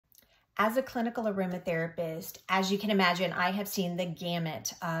As a clinical aromatherapist, as you can imagine, I have seen the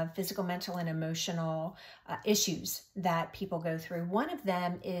gamut of physical, mental, and emotional issues that people go through. One of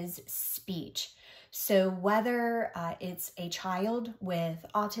them is speech. So whether it's a child with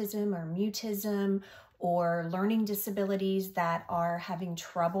autism or mutism or learning disabilities that are having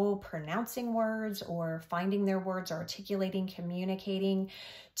trouble pronouncing words or finding their words, articulating, communicating,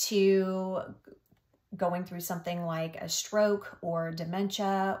 to going through something like a stroke or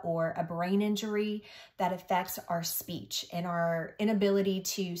dementia or a brain injury that affects our speech and our inability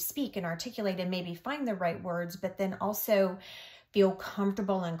to speak and articulate and maybe find the right words, but then also feel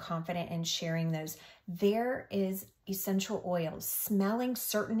comfortable and confident in sharing those. There is essential oils. Smelling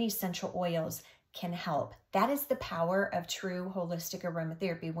certain essential oils can help. That is the power of true holistic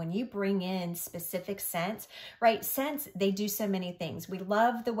aromatherapy. When you bring in specific scents, right? Scents, they do so many things. We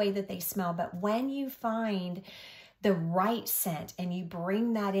love the way that they smell, but when you find the right scent and you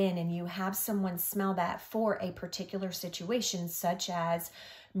bring that in and you have someone smell that for a particular situation, such as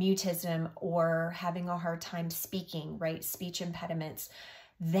mutism or having a hard time speaking, right? Speech impediments,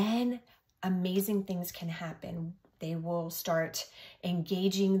 then amazing things can happen. They will start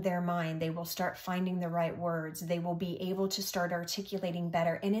engaging their mind. They will start finding the right words. They will be able to start articulating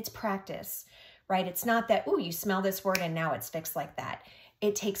better. And it's practice, right? It's not that, oh, you smell this word and now it's fixed like that.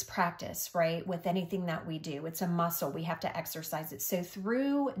 It takes practice, right? With anything that we do. It's a muscle. We have to exercise it. So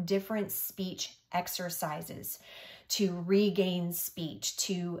through different speech exercises to regain speech,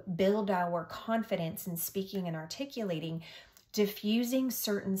 to build our confidence in speaking and articulating, diffusing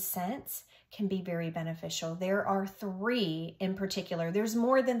certain scents can be very beneficial. There are 3 in particular. There's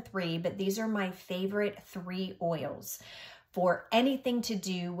more than 3, but these are my favorite 3 oils for anything to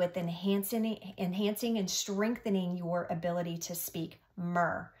do with enhancing and strengthening your ability to speak.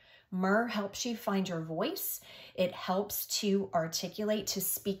 Myrrh. Myrrh helps you find your voice. It helps to articulate, to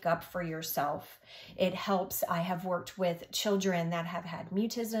speak up for yourself. It helps, I have worked with children that have had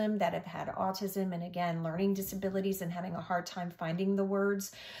mutism, that have had autism, and again, learning disabilities and having a hard time finding the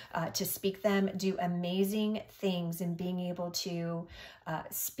words to speak them, do amazing things in being able to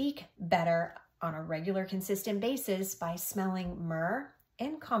speak better on a regular, consistent basis by smelling myrrh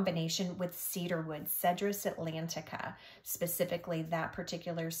in combination with cedarwood, Cedrus atlantica, specifically that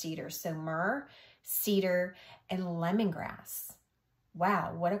particular cedar. So myrrh, cedar, and lemongrass.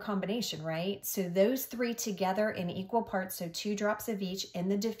 Wow, what a combination, right? So those 3 together in equal parts, so 2 drops of each in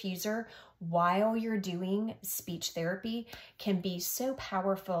the diffuser while you're doing speech therapy can be so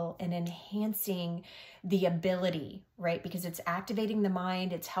powerful in enhancing the ability, right? Because it's activating the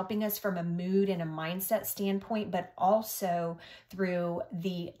mind, it's helping us from a mood and a mindset standpoint, but also through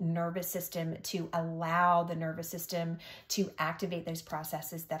the nervous system to allow the nervous system to activate those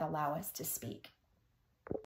processes that allow us to speak.